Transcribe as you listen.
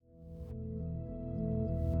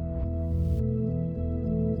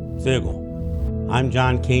Zegel. I'm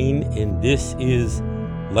John Kane, and this is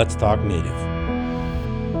Let's Talk Native.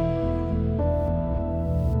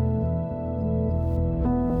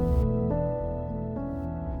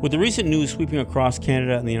 With the recent news sweeping across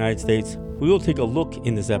Canada and the United States, we will take a look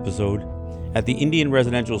in this episode at the Indian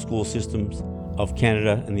residential school systems of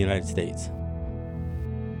Canada and the United States.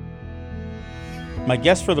 My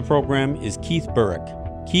guest for the program is Keith Burrick.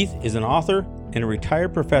 Keith is an author and a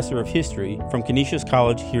retired professor of history from Canisius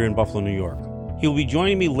College here in Buffalo, New York. He'll be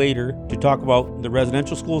joining me later to talk about the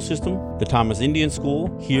residential school system, the Thomas Indian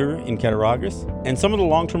School here in Cattaraugus, and some of the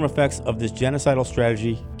long-term effects of this genocidal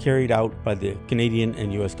strategy carried out by the Canadian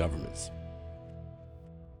and U.S. governments.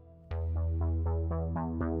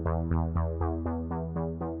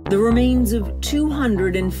 The remains of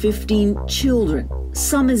 215 children,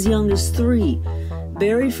 some as young as 3,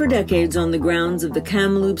 buried for decades on the grounds of the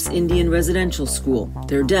Kamloops Indian Residential School.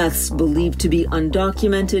 Their deaths believed to be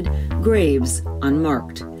undocumented, graves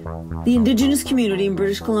unmarked. The Indigenous community in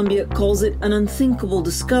British Columbia calls it an unthinkable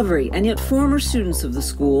discovery, and yet former students of the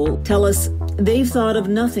school tell us they've thought of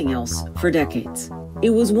nothing else for decades. It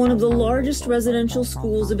was one of the largest residential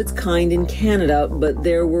schools of its kind in Canada, but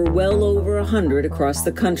there were well over 100 across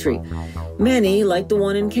the country. Many, like the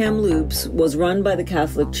one in Kamloops, was run by the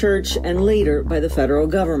Catholic Church and later by the federal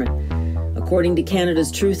government. According to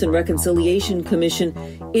Canada's Truth and Reconciliation Commission,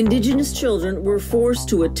 Indigenous children were forced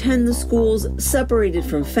to attend the schools, separated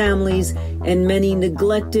from families, and many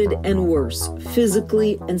neglected and worse,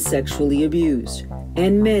 physically and sexually abused.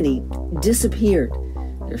 And many disappeared,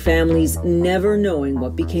 their families never knowing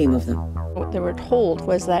what became of them. What they were told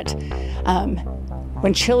was that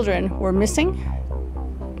when children were missing,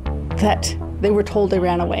 that they were told they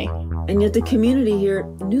ran away. And yet the community here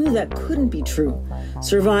knew that couldn't be true.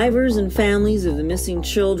 Survivors and families of the missing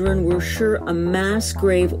children were sure a mass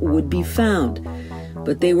grave would be found,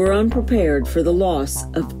 but they were unprepared for the loss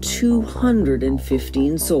of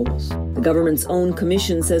 215 souls. The government's own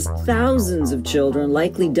commission says thousands of children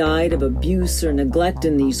likely died of abuse or neglect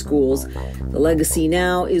in these schools. The legacy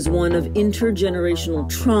now is one of intergenerational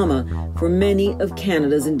trauma for many of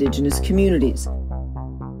Canada's Indigenous communities.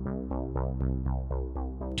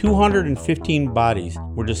 215 bodies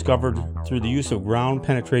were discovered through the use of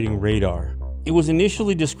ground-penetrating radar. It was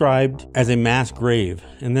initially described as a mass grave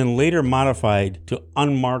and then later modified to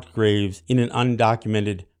unmarked graves in an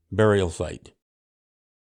undocumented burial site.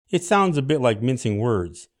 It sounds a bit like mincing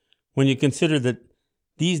words when you consider that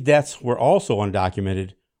these deaths were also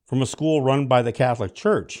undocumented from a school run by the Catholic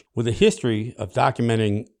Church with a history of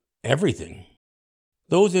documenting everything.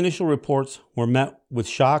 Those initial reports were met with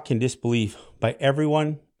shock and disbelief by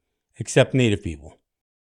everyone except Native people.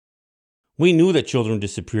 We knew that children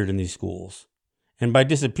disappeared in these schools, and by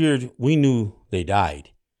disappeared, we knew they died,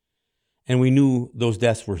 and we knew those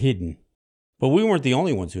deaths were hidden. But we weren't the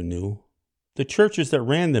only ones who knew. The churches that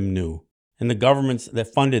ran them knew, and the governments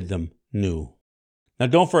that funded them knew. Now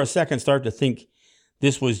don't for a second start to think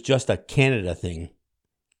this was just a Canada thing.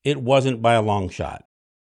 It wasn't by a long shot.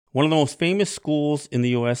 One of the most famous schools in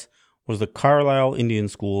the U.S. was the Carlisle Indian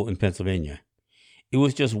School in Pennsylvania. It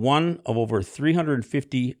was just one of over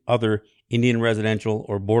 350 other Indian residential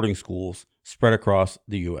or boarding schools spread across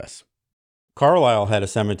the U.S. Carlisle had a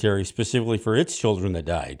cemetery specifically for its children that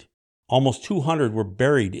died. Almost 200 were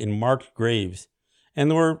buried in marked graves, and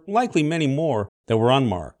there were likely many more that were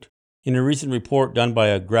unmarked. In a recent report done by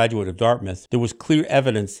a graduate of Dartmouth, there was clear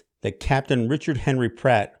evidence that Captain Richard Henry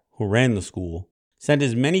Pratt, who ran the school, sent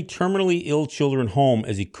as many terminally ill children home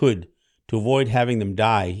as he could to avoid having them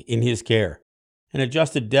die in his care. An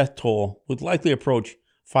adjusted death toll would likely approach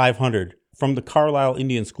 500 from the Carlisle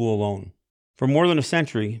Indian School alone. For more than a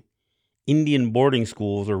century, Indian boarding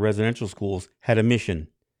schools or residential schools had a mission,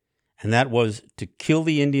 and that was to kill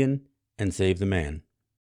the Indian and save the man.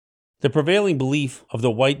 The prevailing belief of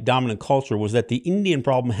the white dominant culture was that the Indian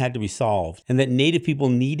problem had to be solved and that Native people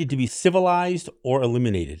needed to be civilized or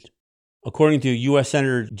eliminated. According to U.S.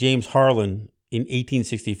 Senator James Harlan in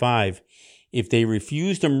 1865, if they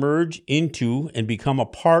refuse to merge into and become a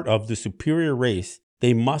part of the superior race,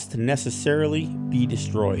 they must necessarily be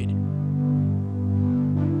destroyed.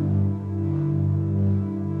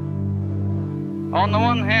 On the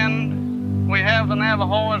one hand, we have the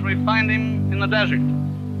Navajo as we find him in the desert.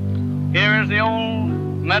 Here is the old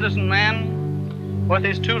medicine man with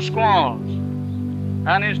his 2 squaws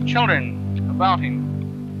and his children about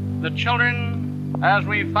him. The children as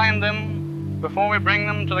we find them before we bring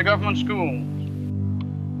them to the government schools.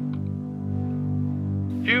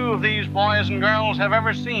 Few of these boys and girls have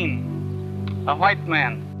ever seen a white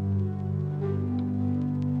man.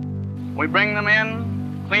 We bring them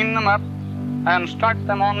in, clean them up, and start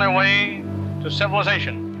them on their way to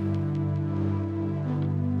civilization.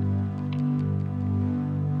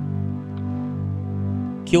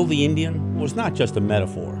 Kill the Indian was not just a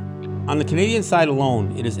metaphor. On the Canadian side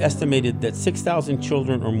alone, it is estimated that 6,000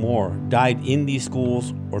 children or more died in these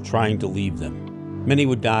schools or trying to leave them. Many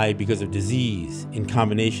would die because of disease in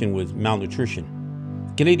combination with malnutrition.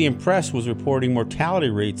 The Canadian press was reporting mortality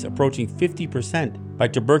rates approaching 50% by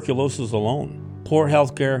tuberculosis alone. Poor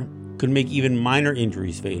health care could make even minor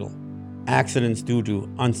injuries fatal. Accidents due to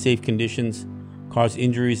unsafe conditions cause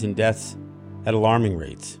injuries and deaths at alarming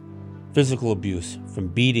rates. Physical abuse, from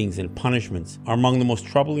beatings and punishments, are among the most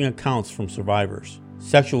troubling accounts from survivors.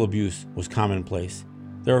 Sexual abuse was commonplace.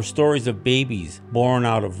 There are stories of babies born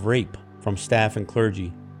out of rape from staff and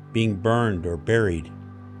clergy being burned or buried.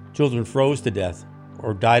 Children froze to death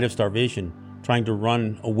or died of starvation trying to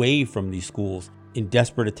run away from these schools in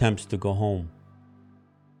desperate attempts to go home.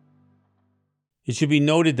 It should be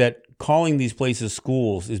noted that calling these places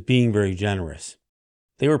schools is being very generous.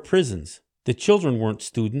 They were prisons. The children weren't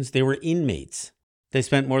students, they were inmates. They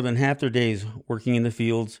spent more than half their days working in the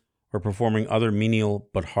fields or performing other menial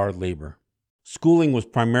but hard labor. Schooling was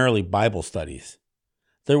primarily Bible studies.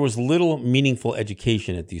 There was little meaningful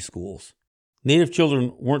education at these schools. Native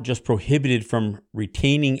children weren't just prohibited from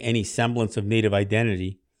retaining any semblance of Native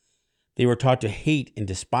identity. They were taught to hate and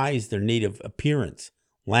despise their Native appearance,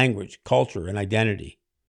 language, culture, and identity.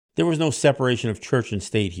 There was no separation of church and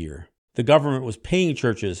state here. The government was paying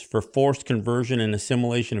churches for forced conversion and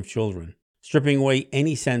assimilation of children, stripping away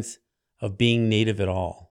any sense of being Native at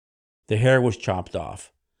all. Their hair was chopped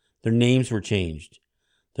off. Their names were changed.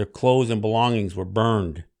 Their clothes and belongings were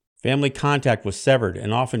burned. Family contact was severed,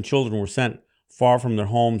 and often children were sent far from their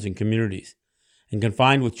homes and communities, and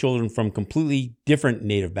confined with children from completely different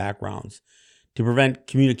Native backgrounds to prevent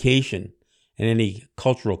communication and any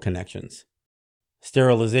cultural connections.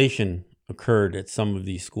 Sterilization occurred at some of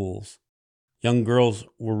these schools. Young girls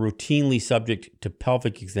were routinely subject to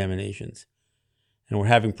pelvic examinations and were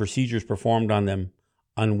having procedures performed on them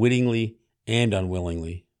unwittingly and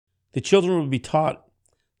unwillingly. The children would be taught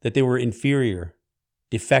that they were inferior,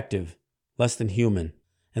 defective, less than human,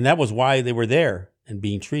 and that was why they were there and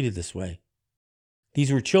being treated this way.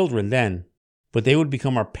 These were children then, but they would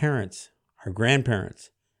become our parents, our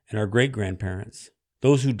grandparents, and our great-grandparents.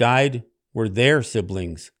 Those who died were their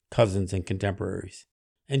siblings, cousins, and contemporaries.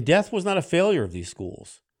 And death was not a failure of these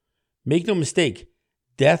schools. Make no mistake,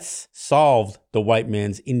 deaths solved the white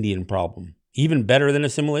man's Indian problem, even better than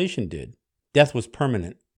assimilation did. Death was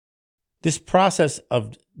permanent. This process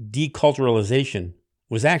of deculturalization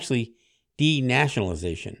was actually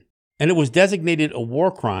denationalization, and it was designated a war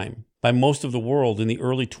crime by most of the world in the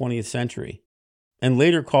early 20th century, and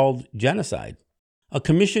later called genocide. A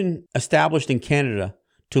commission established in Canada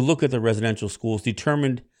to look at the residential schools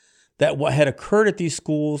determined that what had occurred at these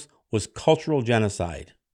schools was cultural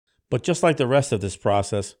genocide. But just like the rest of this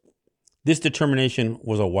process, this determination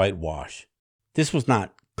was a whitewash. This was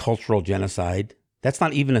not cultural genocide. That's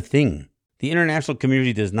not even a thing. The international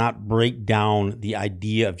community does not break down the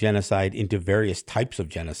idea of genocide into various types of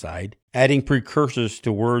genocide. Adding precursors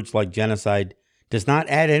to words like genocide does not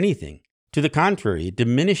add anything. To the contrary, it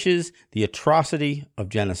diminishes the atrocity of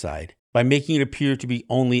genocide by making it appear to be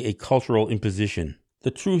only a cultural imposition.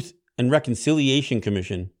 The Truth and Reconciliation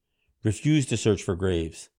Commission refused to search for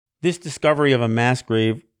graves. This discovery of a mass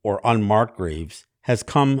grave or unmarked graves has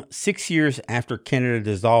come 6 years after Canada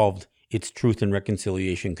dissolved its Truth and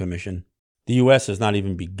Reconciliation Commission. The U.S. has not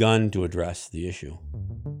even begun to address the issue.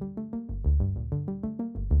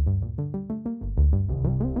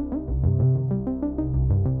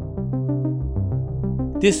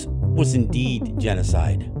 This was indeed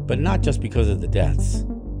genocide, but not just because of the deaths.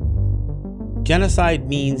 Genocide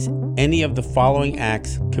means any of the following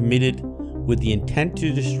acts committed with the intent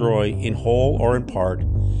to destroy, in whole or in part,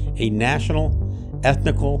 a national,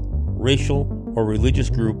 ethnical, racial, or religious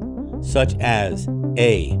group, such as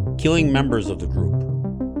A. Killing members of the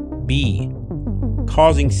group. B.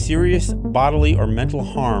 Causing serious bodily or mental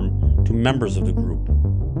harm to members of the group.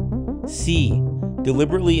 C.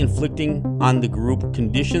 Deliberately inflicting on the group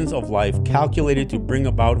conditions of life calculated to bring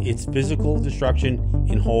about its physical destruction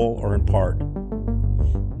in whole or in part.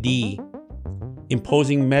 D.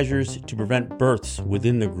 Imposing measures to prevent births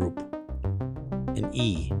within the group. And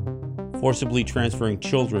E. Forcibly transferring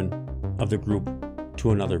children of the group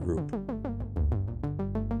to another group.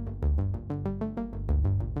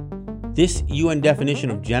 This UN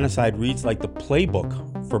definition of genocide reads like the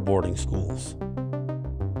playbook for boarding schools.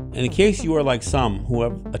 And in case you are like some who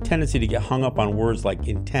have a tendency to get hung up on words like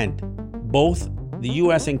intent, both the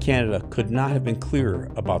US and Canada could not have been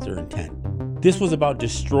clearer about their intent. This was about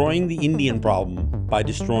destroying the Indian problem by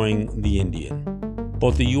destroying the Indian.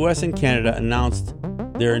 Both the US and Canada announced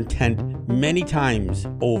their intent many times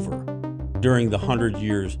over during the 100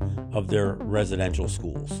 years of their residential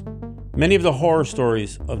schools. Many of the horror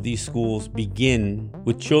stories of these schools begin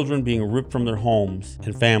with children being ripped from their homes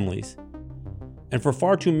and families. And for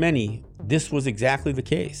far too many, this was exactly the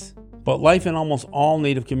case. But life in almost all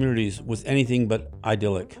Native communities was anything but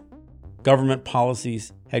idyllic. Government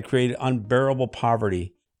policies had created unbearable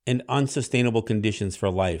poverty and unsustainable conditions for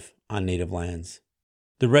life on Native lands.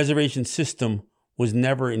 The reservation system was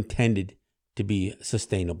never intended to be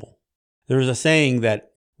sustainable. There is a saying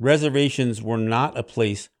that reservations were not a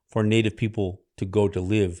place for Native people to go to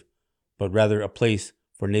live, but rather a place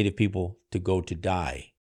for Native people to go to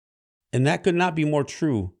die. And that could not be more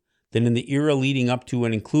true than in the era leading up to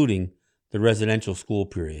and including the residential school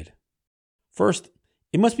period. First,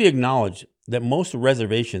 it must be acknowledged that most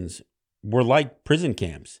reservations were like prison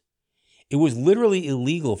camps. It was literally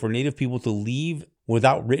illegal for Native people to leave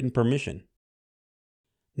without written permission.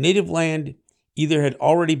 Native land either had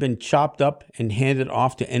already been chopped up and handed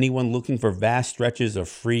off to anyone looking for vast stretches of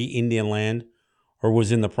free Indian land, or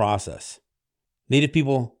was in the process. Native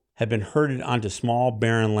people had been herded onto small,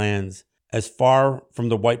 barren lands as far from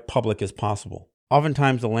the white public as possible.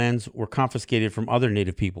 Oftentimes, the lands were confiscated from other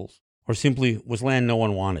Native peoples, or simply was land no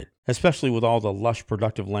one wanted, especially with all the lush,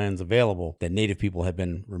 productive lands available that Native people had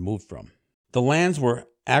been removed from. The lands were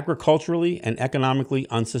agriculturally and economically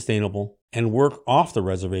unsustainable, and work off the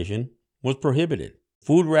reservation was prohibited.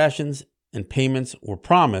 Food rations and payments were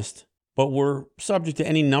promised, but were subject to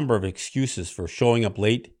any number of excuses for showing up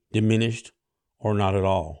late, diminished, or not at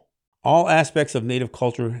all. All aspects of Native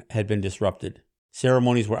culture had been disrupted.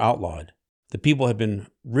 Ceremonies were outlawed. The people had been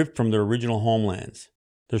ripped from their original homelands.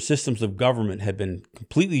 Their systems of government had been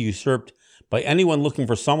completely usurped by anyone looking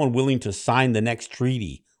for someone willing to sign the next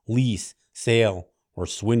treaty, lease, sale, or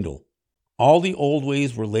swindle. All the old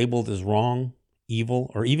ways were labeled as wrong,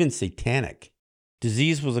 evil, or even satanic.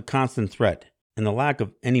 Disease was a constant threat, and the lack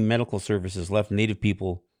of any medical services left Native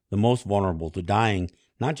people the most vulnerable to dying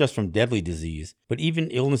not just from deadly disease, but even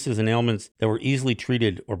illnesses and ailments that were easily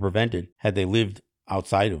treated or prevented had they lived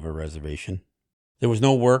outside of a reservation. There was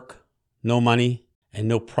no work, no money, and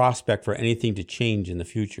no prospect for anything to change in the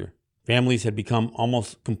future. Families had become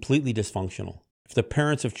almost completely dysfunctional. If the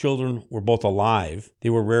parents of children were both alive, they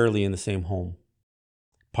were rarely in the same home.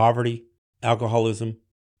 Poverty, alcoholism,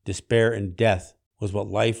 despair, and death was what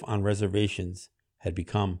life on reservations had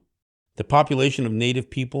become. The population of Native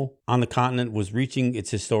people on the continent was reaching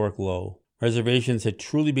its historic low. Reservations had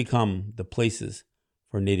truly become the places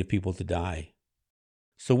for Native people to die.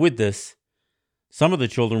 So with this, some of the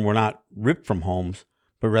children were not ripped from homes,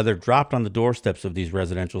 but rather dropped on the doorsteps of these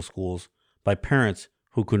residential schools by parents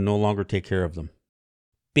who could no longer take care of them.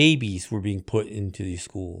 Babies were being put into these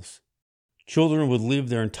schools. Children would live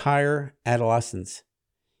their entire adolescence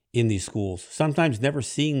in these schools, sometimes never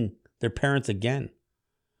seeing their parents again,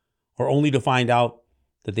 or only to find out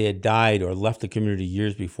that they had died or left the community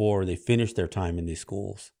years before they finished their time in these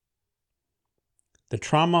schools. The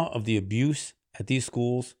trauma of the abuse at these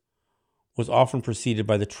schools was often preceded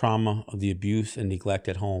by the trauma of the abuse and neglect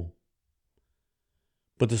at home.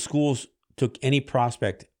 But the schools took any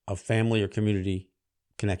prospect of family or community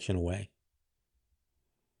connection away.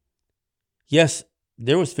 Yes,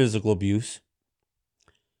 there was physical abuse.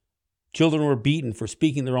 Children were beaten for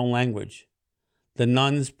speaking their own language. The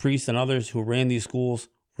nuns, priests, and others who ran these schools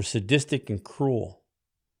were sadistic and cruel.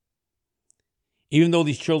 Even though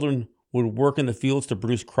these children would work in the fields to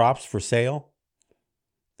produce crops for sale,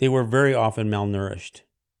 they were very often malnourished.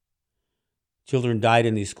 Children died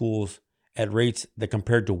in these schools at rates that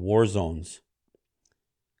compared to war zones.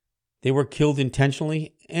 They were killed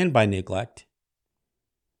intentionally and by neglect.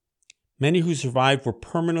 Many who survived were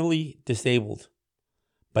permanently disabled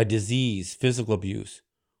by disease, physical abuse,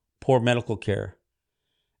 poor medical care,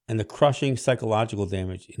 and the crushing psychological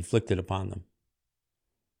damage inflicted upon them.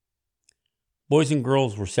 Boys and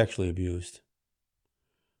girls were sexually abused.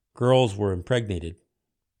 Girls were impregnated.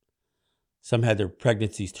 Some had their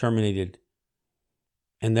pregnancies terminated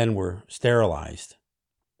and then were sterilized.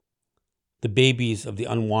 The babies of the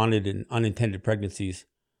unwanted and unintended pregnancies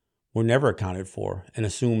were never accounted for and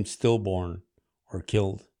assumed stillborn or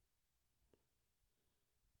killed.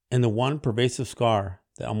 And the one pervasive scar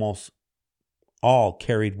that almost all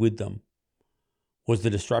carried with them was the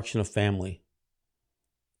destruction of family,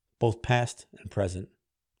 both past and present.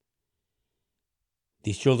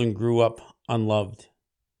 These children grew up unloved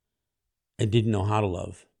and didn't know how to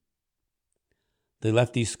love. They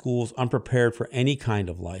left these schools unprepared for any kind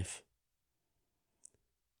of life.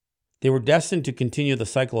 They were destined to continue the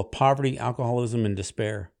cycle of poverty, alcoholism, and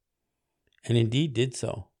despair, and indeed did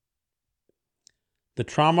so. The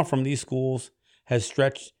trauma from these schools has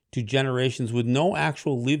stretched to generations with no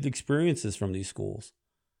actual lived experiences from these schools,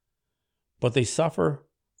 but they suffer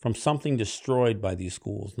from something destroyed by these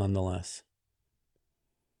schools nonetheless.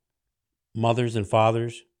 Mothers and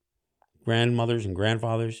fathers, grandmothers and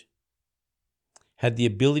grandfathers had the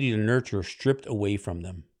ability to nurture stripped away from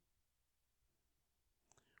them.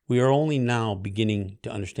 We are only now beginning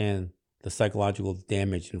to understand the psychological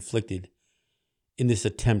damage inflicted in this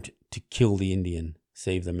attempt to kill the Indian,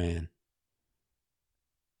 save the man.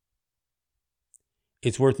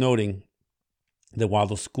 It's worth noting that while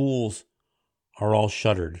the schools are all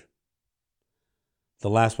shuttered, the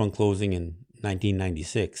last one closing in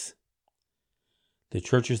 1996, the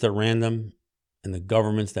churches that ran them and the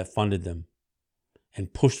governments that funded them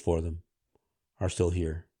and pushed for them are still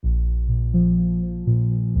here.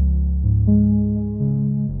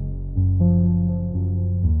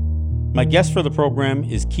 My guest for the program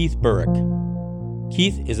is Keith Burrick.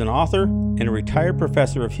 Keith is an author and a retired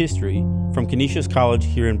professor of history from Canisius College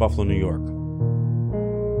here in Buffalo, New York.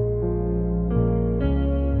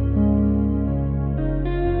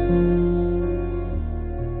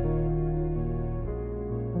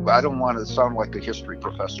 I don't want to sound like a history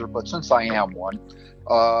professor, but since I am one,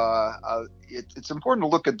 it's important to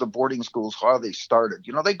look at the boarding schools, how they started.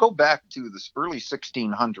 You know, they go back to the early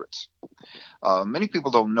 1600s. Many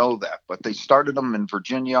people don't know that, but they started them in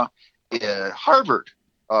Virginia. Harvard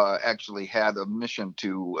actually had a mission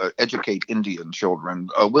to educate Indian children.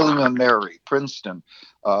 William and Mary, Princeton,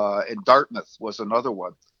 and Dartmouth was another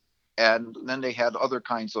one. And then they had other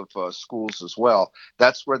kinds of schools as well.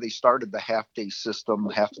 That's where they started the half-day system,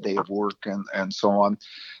 half day of work, and so on.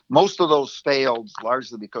 Most of those failed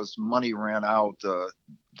largely because money ran out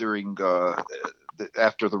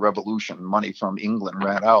after the Revolution. Money from England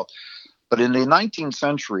ran out. But in the 19th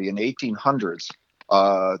century, in the 1800s,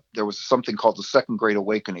 there was something called the Second Great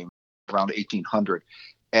Awakening around 1800.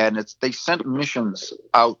 And they sent missions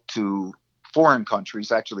out to foreign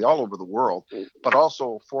countries, actually all over the world, but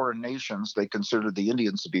also foreign nations. They considered the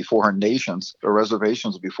Indians to be foreign nations, the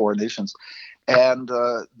reservations to be foreign nations. And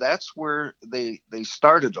that's where they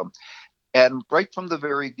started them. And right from the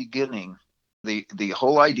very beginning, the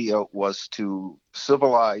whole idea was to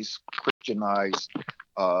civilize, Christianize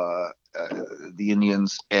the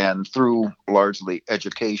Indians, and through largely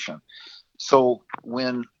education. So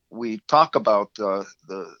when we talk about the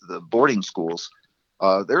boarding schools,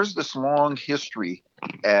 there's this long history,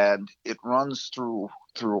 and it runs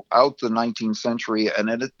throughout the 19th century, and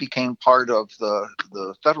then it became part of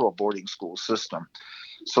the federal boarding school system.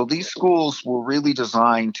 So these schools were really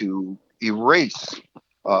designed to erase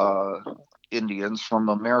Indians from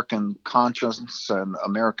American conscience and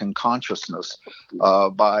American consciousness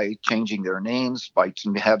by changing their names, by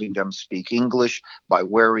having them speak English, by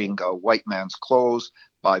wearing white man's clothes,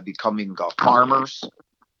 by becoming farmers,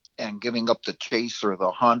 and giving up the chase or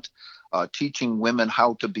the hunt, teaching women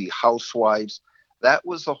how to be housewives. That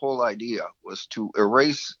was the whole idea, was to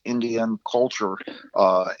erase Indian culture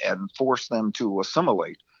and force them to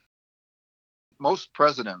assimilate. Most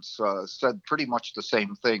presidents said pretty much the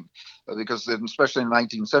same thing, because especially in the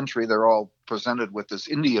 19th century, they're all presented with this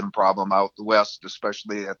Indian problem out the West,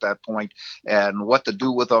 especially at that point, and what to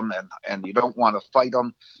do with them. And you don't want to fight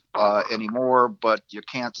them anymore, but you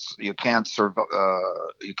can't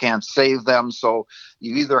save them. So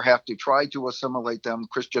you either have to try to assimilate them,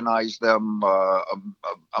 Christianize them,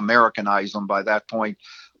 Americanize them by that point,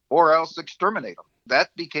 or else exterminate them. That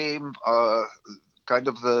became kind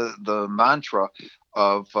of the mantra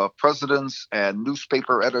of presidents and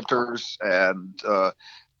newspaper editors and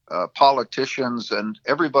politicians, and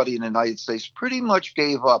everybody in the United States pretty much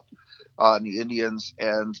gave up on the Indians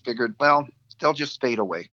and figured, well, they'll just fade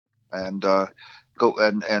away and go,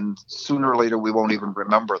 and sooner or later we won't even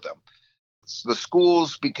remember them. The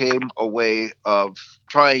schools became a way of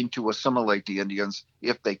trying to assimilate the Indians.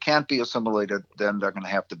 If they can't be assimilated, then they're going to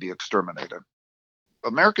have to be exterminated.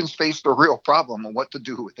 Americans faced a real problem on what to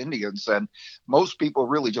do with Indians, and most people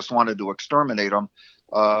really just wanted to exterminate them.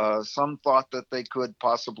 Some thought that they could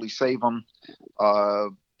possibly save them,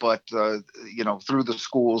 but through the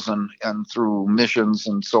schools and through missions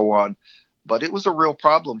and so on. But it was a real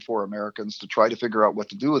problem for Americans to try to figure out what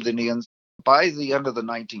to do with Indians. By the end of the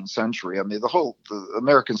 19th century, I mean, the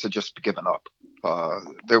Americans had just given up.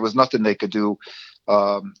 There was nothing they could do.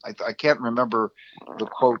 I can't remember the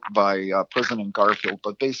quote by President Garfield,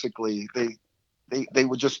 but basically they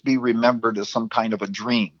would just be remembered as some kind of a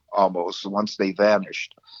dream almost once they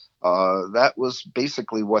vanished. That was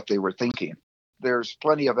basically what they were thinking. there's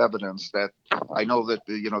plenty of evidence that I know that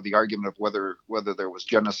the argument of whether there was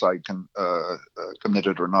genocide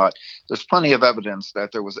committed or not. There's plenty of evidence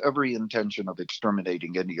that there was every intention of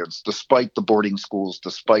exterminating Indians, despite the boarding schools,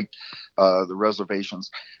 despite the reservations.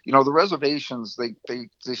 The reservations they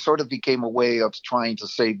sort of became a way of trying to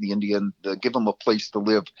save the Indian, to give them a place to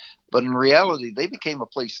live, but in reality, they became a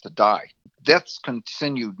place to die. Deaths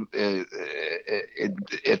continued at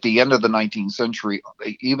the end of the 19th century,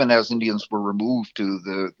 even as Indians were removed to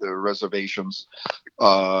the reservations,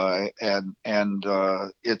 the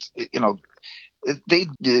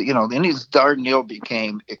Indians darn near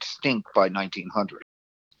became extinct by 1900.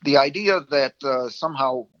 The idea that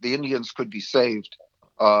somehow the Indians could be saved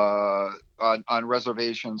on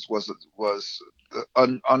reservations was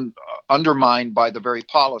undermined by the very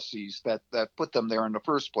policies that put them there in the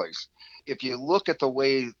first place. If you look at the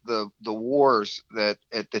way the wars that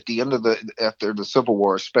at the end of after the Civil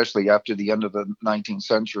War, especially after the end of the 19th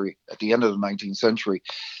century, I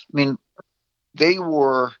mean, they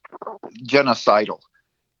were genocidal.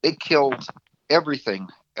 They killed everything.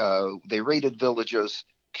 They raided villages,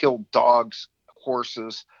 killed dogs,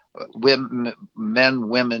 horses, women, men,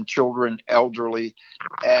 women, children, elderly,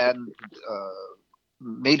 and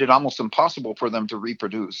made it almost impossible for them to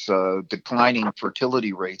reproduce, declining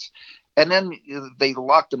fertility rates. And then they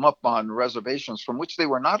locked them up on reservations from which they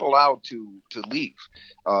were not allowed to leave.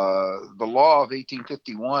 The law of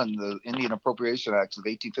 1851, the Indian Appropriation Act of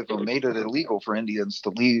 1851, made it illegal for Indians to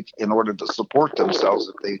leave in order to support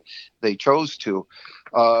themselves if they chose to.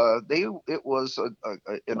 It was,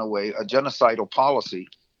 in a way, a genocidal policy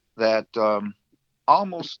that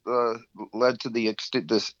almost led to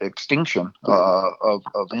this extinction of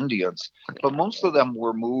Indians. But most of them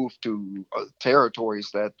were moved to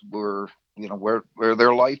territories that were, where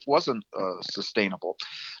their life wasn't sustainable.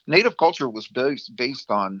 Native culture was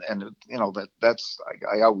based on, and that's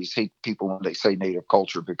I always hate people when they say native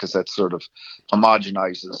culture, because that sort of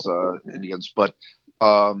homogenizes Indians. But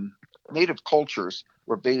native cultures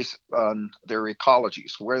were based on their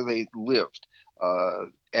ecologies, where they lived.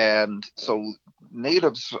 And so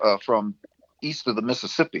natives from east of the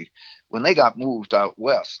Mississippi, when they got moved out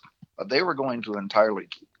west, they were going to entirely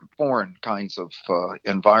foreign kinds of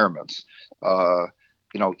environments.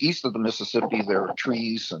 East of the Mississippi, there are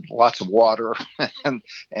trees and lots of water and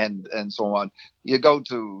so on. You go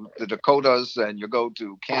to the Dakotas and you go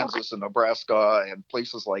to Kansas and Nebraska and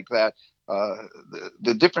places like that.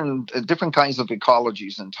 The different kinds of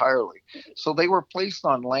ecologies entirely. So they were placed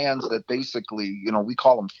on lands that basically, we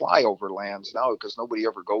call them flyover lands now, because nobody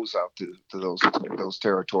ever goes out to those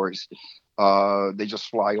territories. They just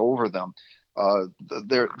fly over them.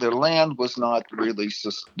 Their land was not really,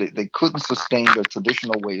 they couldn't sustain their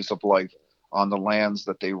traditional ways of life on the lands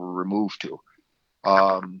that they were removed to.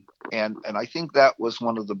 And I think that was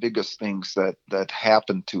one of the biggest things that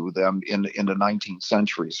happened to them in the 19th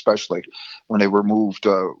century, especially when they were moved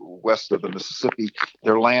west of the Mississippi.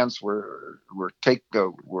 Their lands were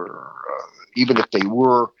even if they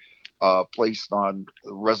were placed on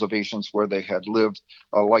reservations where they had lived,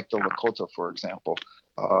 like the Lakota, for example.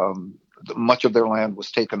 Much of their land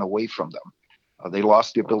was taken away from them. They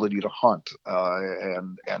lost the ability to hunt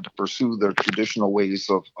and to pursue their traditional ways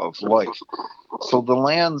of life. So the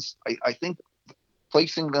lands, I think,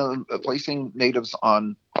 placing natives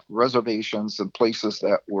on reservations and places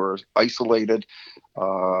that were isolated,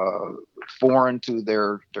 foreign to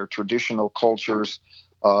their traditional cultures,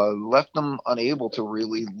 left them unable to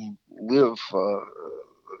really live,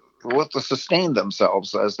 to sustain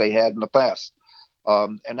themselves as they had in the past.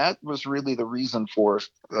 And that was really the reason for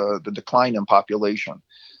the decline in population.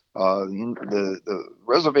 The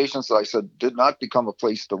reservations, as I said, did not become a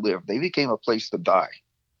place to live. They became a place to die.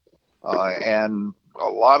 And a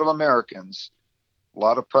lot of Americans, a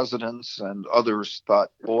lot of presidents and others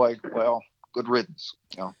thought, boy, well, good riddance.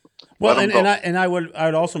 Well, and I would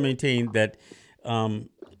also maintain that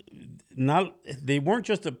they weren't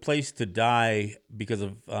just a place to die because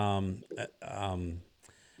of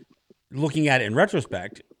looking at it in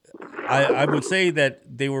retrospect. I would say that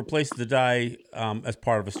they were places to die as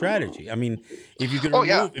part of a strategy. I mean, if you could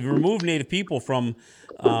remove Native people from,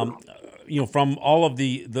 from all of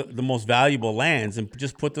the most valuable lands and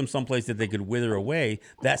just put them someplace that they could wither away,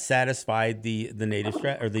 that satisfied the native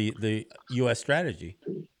the U.S. strategy.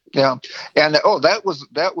 Yeah, and that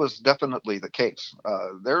was definitely the case.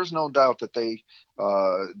 There's no doubt that they,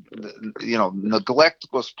 neglect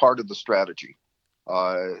was part of the strategy.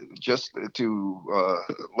 Just to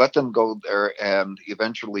let them go there, and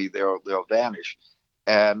eventually they'll vanish.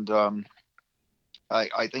 And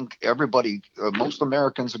I think everybody, most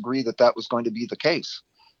Americans, agree that was going to be the case.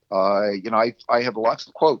 I have lots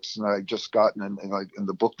of quotes, and I just gotten in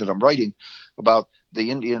the book that I'm writing about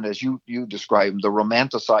the Indian, as you describe him, the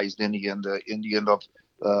romanticized Indian, the Indian of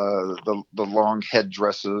the long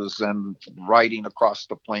headdresses and riding across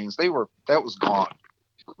the plains. That was gone,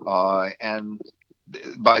 and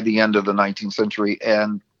by the end of the 19th century,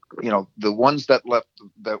 and the ones that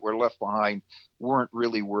were left behind weren't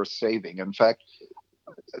really worth saving. In fact,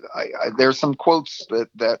 there's some quotes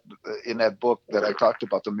that in that book that I talked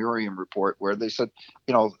about, the Merriam Report, where they said,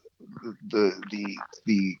 the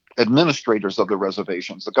administrators of the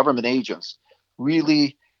reservations, the government agents,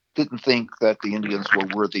 really didn't think that the Indians were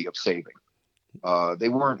worthy of saving. They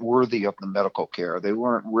weren't worthy of the medical care. They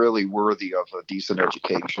weren't really worthy of a decent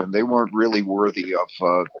education. They weren't really worthy of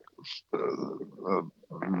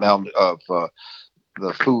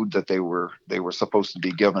the food that they were supposed to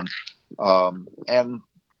be given. And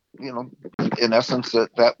in essence,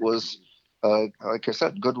 that was, like I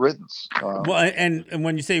said, good riddance. Well, and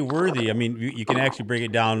when you say worthy, I mean, you can actually break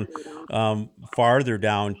it down farther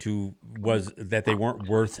down to was that they weren't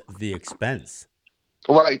worth the expense.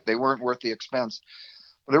 Right, they weren't worth the expense.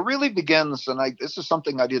 But it really begins, and this is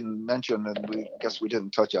something I didn't mention, and we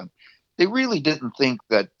didn't touch on. They really didn't think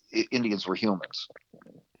that Indians were humans.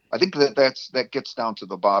 I think that gets down to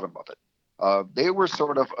the bottom of it. They were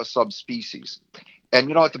sort of a subspecies,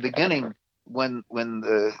 and at the beginning, when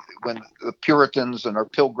the Puritans and our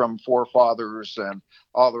Pilgrim forefathers and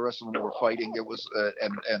all the rest of them were fighting, it was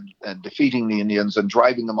and defeating the Indians and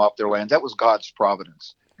driving them off their land. That was God's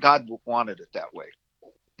providence. God wanted it that way.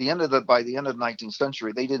 By the end of the 19th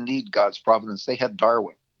century, they didn't need God's providence. They had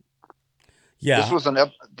Darwin. Yeah,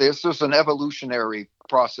 this was an evolutionary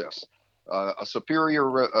process. A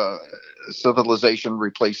superior civilization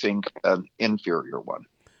replacing an inferior one.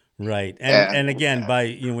 Right. And again,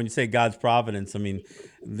 by, when you say God's providence, I mean,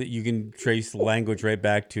 you can trace the language right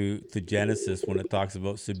back to Genesis when it talks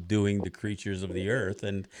about subduing the creatures of the earth.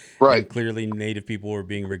 And clearly native people were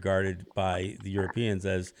being regarded by the Europeans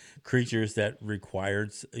as creatures that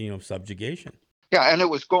required, subjugation. Yeah, and it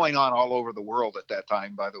was going on all over the world at that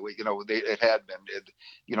time, by the way. It had been.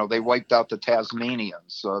 They wiped out the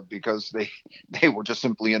Tasmanians because they were just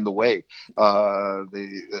simply in the way.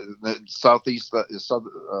 The South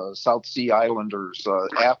Sea Islanders,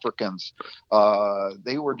 Africans,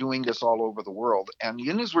 they were doing this all over the world. And the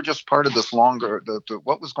Indians were just part of this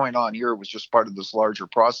what was going on here was just part of this larger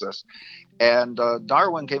process. And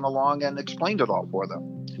Darwin came along and explained it all for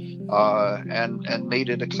them and made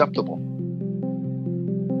it acceptable.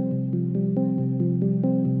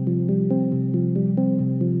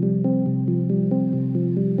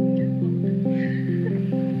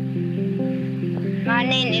 My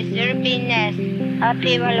name is Ruby Ness. I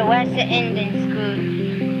people West Indian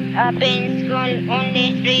School. I've been in school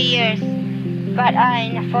only 3 years, but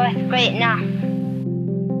I'm in the 4th grade now.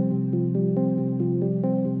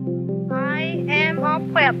 I am a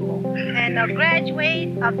Pueblo and a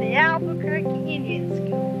graduate of the Albuquerque Indian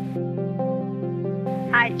School.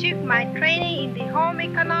 I took my training in the Home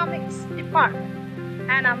Economics Department,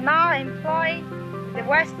 and I'm now employed with the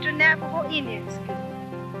Western Navajo Indian School.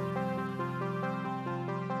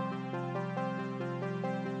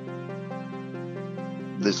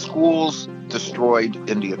 The schools destroyed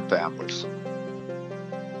Indian families.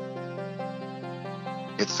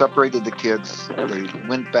 It separated the kids. They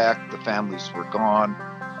went back. The families were gone.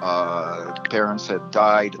 Parents had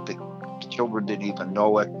died. The children didn't even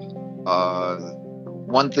know it.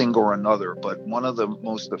 One thing or another. But one of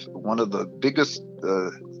the biggest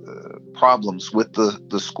problems with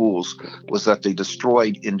the schools was that they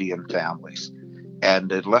destroyed Indian families.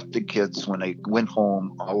 And it left the kids, when they went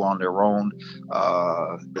home, all on their own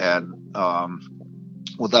and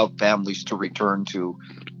without families to return to.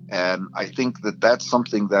 And I think that's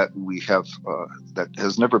something that we have that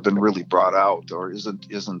has never been really brought out or isn't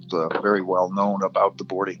very well known about the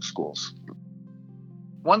boarding schools.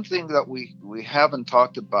 One thing that we haven't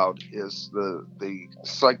talked about is the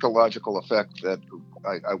psychological effect that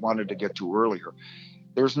I wanted to get to earlier.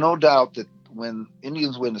 There's no doubt that when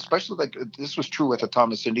Indians win, especially like this was true at the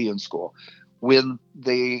Thomas Indian School, when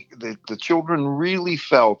the children really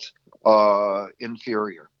felt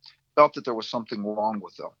inferior, felt that there was something wrong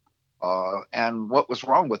with them. And what was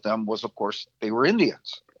wrong with them was, of course, they were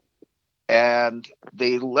Indians. And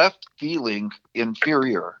they left feeling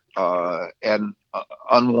inferior and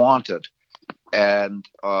unwanted. And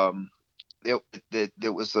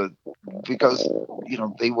it was because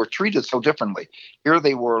they were treated so differently. Here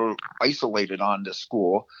they were isolated on this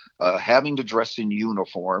school, having to dress in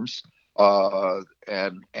uniforms,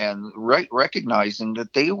 and recognizing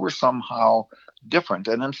that they were somehow different.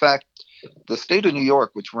 And in fact, The state of New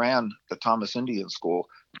York, which ran the Thomas Indian School,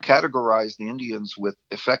 categorized the Indians with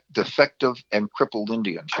defective and crippled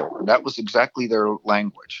Indian children. That was exactly their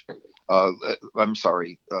language.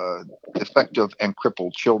 Defective and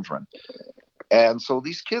crippled children. And so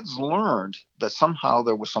these kids learned that somehow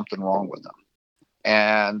there was something wrong with them.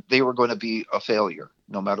 And they were going to be a failure,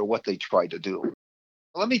 no matter what they tried to do.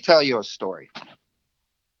 Let me tell you a story.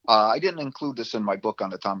 I didn't include this in my book on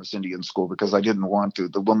the Thomas Indian School because I didn't want to.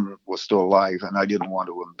 The woman was still alive, and I didn't want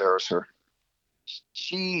to embarrass her.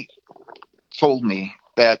 She told me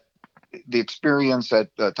that the experience at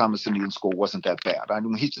Thomas Indian School wasn't that bad. I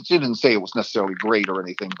mean, she didn't say it was necessarily great or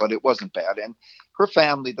anything, but it wasn't bad. And her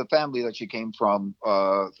family, the family that she came from,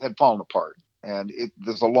 had fallen apart. And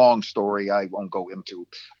there's a long story I won't go into.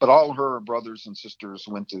 But all her brothers and sisters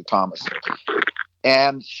went to Thomas.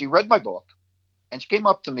 And she read my book. And she came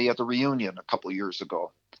up to me at the reunion a couple of years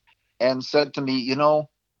ago and said to me, you know,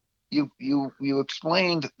 you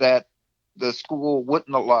explained that the school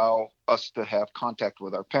wouldn't allow us to have contact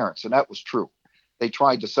with our parents. And that was true. They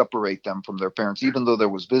tried to separate them from their parents, even though there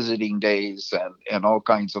was visiting days and all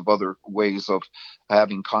kinds of other ways of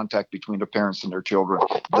having contact between the parents and their children.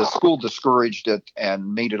 The school discouraged it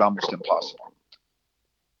and made it almost impossible.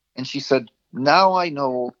 And she said, now I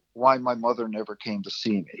know why my mother never came to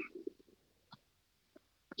see me.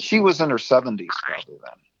 She was in her 70s probably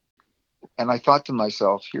then. And I thought to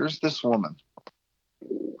myself, here's this woman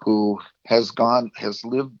who has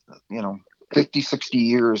lived, 50, 60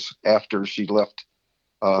 years after she left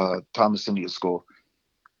Thomas Indian School,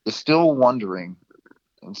 is still wondering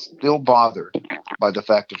and still bothered by the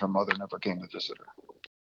fact that her mother never came to visit her.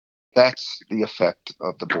 That's the effect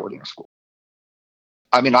of the boarding school.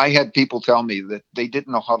 I mean, I had people tell me that they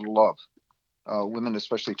didn't know how to love. Women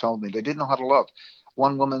especially told me they didn't know how to love.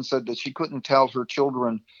 One woman said that she couldn't tell her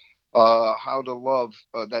children how to love,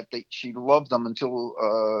 she loved them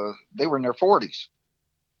until they were in their 40s.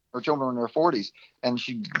 Her children were in their 40s. And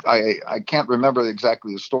I can't remember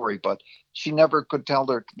exactly the story, but she never could tell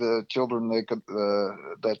the children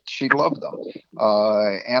that she loved them.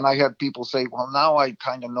 And I had people say, well, now I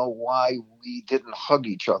kind of know why we didn't hug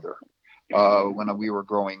each other when we were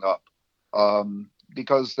growing up.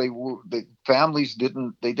 Because the families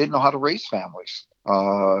didn't know how to raise families,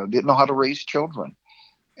 didn't know how to raise children.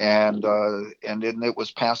 And then it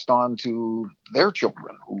was passed on to their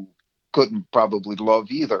children who couldn't probably love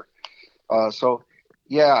either. So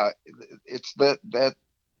yeah, it's that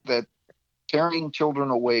tearing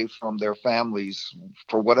children away from their families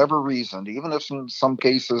for whatever reason, even if in some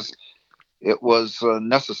cases it was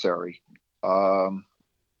necessary,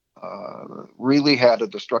 really had a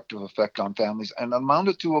destructive effect on families and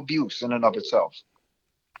amounted to abuse in and of itself.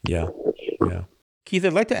 Yeah. Keith,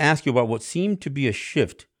 I'd like to ask you about what seemed to be a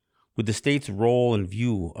shift with the state's role and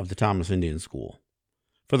view of the Thomas Indian School.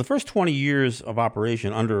 For the first 20 years of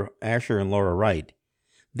operation under Asher and Laura Wright,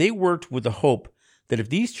 they worked with the hope that if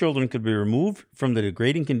these children could be removed from the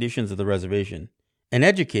degrading conditions of the reservation and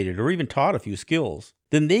educated or even taught a few skills,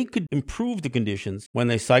 then they could improve the conditions when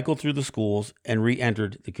they cycled through the schools and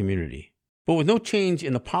re-entered the community. But with no change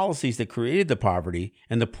in the policies that created the poverty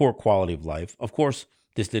and the poor quality of life, of course,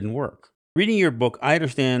 this didn't work. Reading your book, I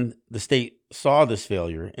understand the state saw this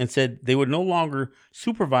failure and said they would no longer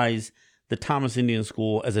supervise the Thomas Indian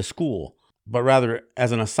School as a school, but rather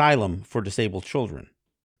as an asylum for disabled children.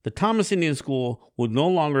 The Thomas Indian School would no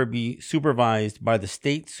longer be supervised by the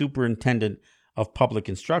state superintendent of public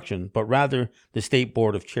instruction, but rather the State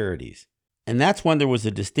Board of Charities. And that's when there was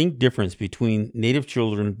a distinct difference between Native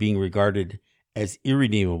children being regarded as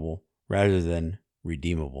irredeemable rather than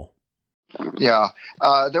redeemable. Yeah,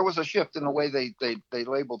 there was a shift in the way they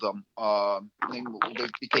labeled them. They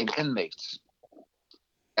became inmates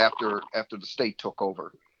after the state took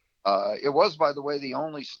over. It was, by the way, the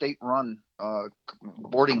only state-run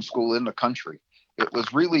boarding school in the country. It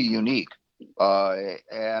was really unique.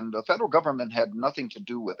 And the federal government had nothing to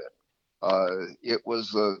do with it. It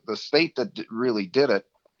was the state that really did it,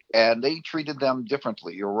 and they treated them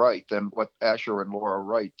differently, you're right, than what Asher and Laura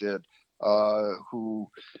Wright did, who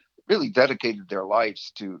really dedicated their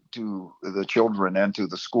lives to the children and to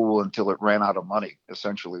the school until it ran out of money,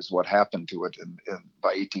 essentially is what happened to it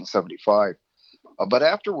by 1875. But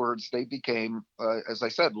afterwards, they became, as I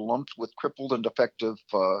said, lumped with crippled and defective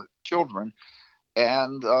children.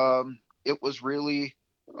 And it was really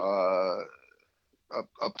a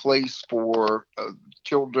place for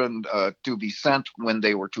children to be sent when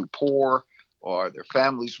they were too poor, or their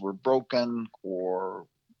families were broken, or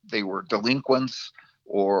they were delinquents,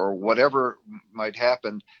 or whatever might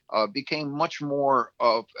happen, became much more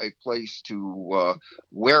of a place to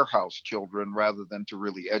warehouse children rather than to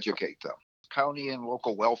really educate them. County and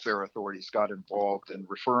local welfare authorities got involved in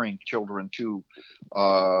referring children to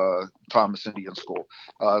Thomas Indian School.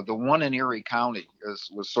 The one in Erie County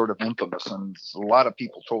was sort of infamous, and a lot of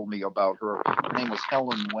people told me about her. Her name was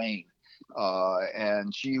Helen Wayne,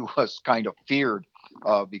 and she was kind of feared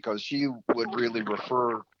because she would really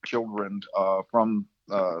refer children from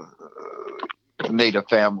Native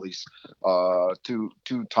families to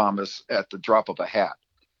Thomas at the drop of a hat.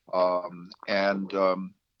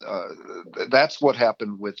 That's what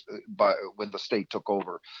happened when the state took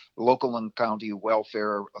over. Local and county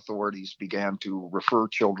welfare authorities began to refer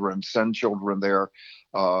children, send children there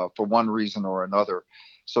for one reason or another.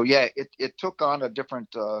 So yeah, it took on a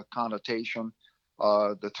different connotation.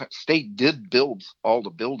 The state did build all the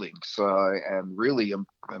buildings and really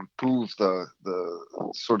improve the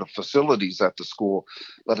sort of facilities at the school,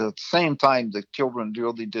 but at the same time, the children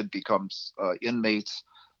really did become inmates.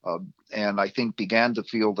 And I think began to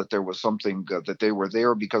feel that there was something that they were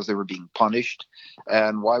there because they were being punished.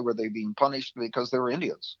 And why were they being punished? Because they were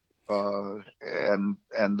Indians. And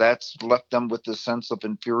that's left them with this sense of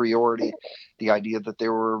inferiority, the idea that they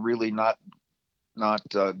were really not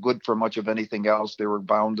good for much of anything else. They were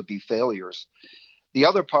bound to be failures. The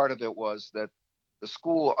other part of it was that the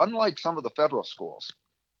school, unlike some of the federal schools,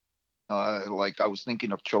 like I was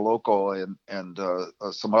thinking of Chilocco and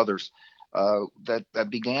some others, that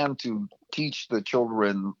began to teach the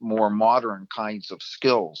children more modern kinds of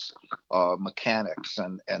skills, mechanics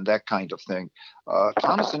and that kind of thing.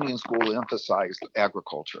 Thomas Indian School emphasized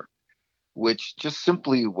agriculture, which just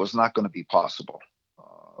simply was not going to be possible.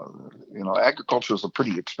 Agriculture is a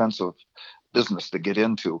pretty expensive business to get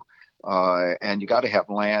into, and you got to have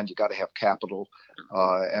land, you got to have capital,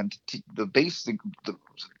 and the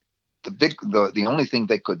only thing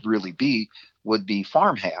they could really be would be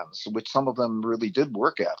farmhands, which some of them really did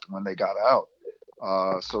work at when they got out.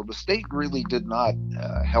 So the state really did not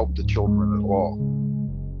help the children at all.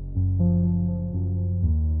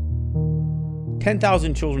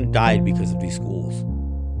 10,000 children died because of these schools.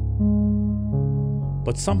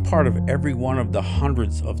 But some part of every one of the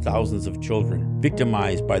hundreds of thousands of children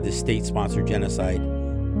victimized by the state-sponsored genocide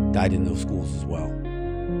died in those schools as well.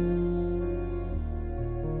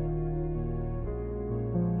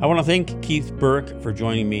 I want to thank Keith Burke for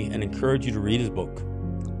joining me and encourage you to read his book,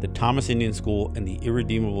 The Thomas Indian School and the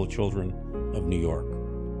Irredeemable Children of New York.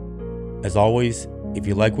 As always, if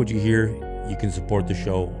you like what you hear, you can support the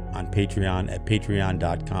show on Patreon at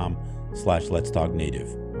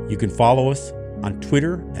patreon.com/letstalknative. You can follow us on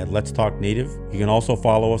Twitter at Let's Talk Native. You can also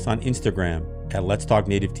follow us on Instagram at Let's Talk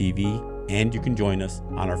Native TV, and you can join us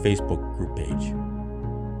on our Facebook group page.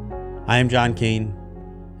 I am John Kane,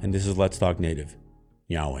 and this is Let's Talk Native.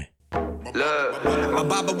 Yahweh. Look, my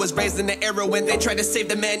baba was raised in the era when they tried to save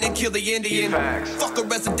the man and kill the Indian. Fuck a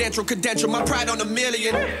residential credential, my pride on $1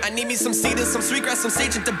 million. I need me some cedar, some sweetgrass, some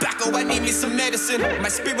sage and tobacco. I need me some medicine. My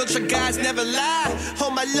spiritual guides never lie.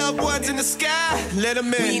 Hold my loved ones in the sky, let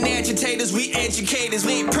them in. We ain't agitators, we educators.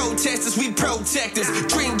 We ain't protesters, we protectors.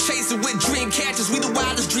 Dream chasers with dream catchers. We the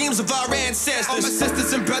wildest dreams of our ancestors. All my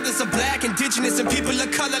sisters and brothers are black, indigenous, and people of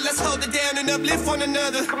color. Let's hold it down and uplift one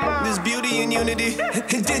another. There's beauty in unity,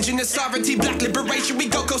 indigenous sovereignty, black liberation. We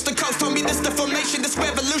go coast to coast, homie, this the formation. This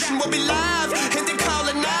revolution will be live, and they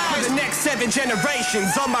colonize the next 7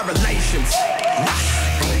 generations. All my relations.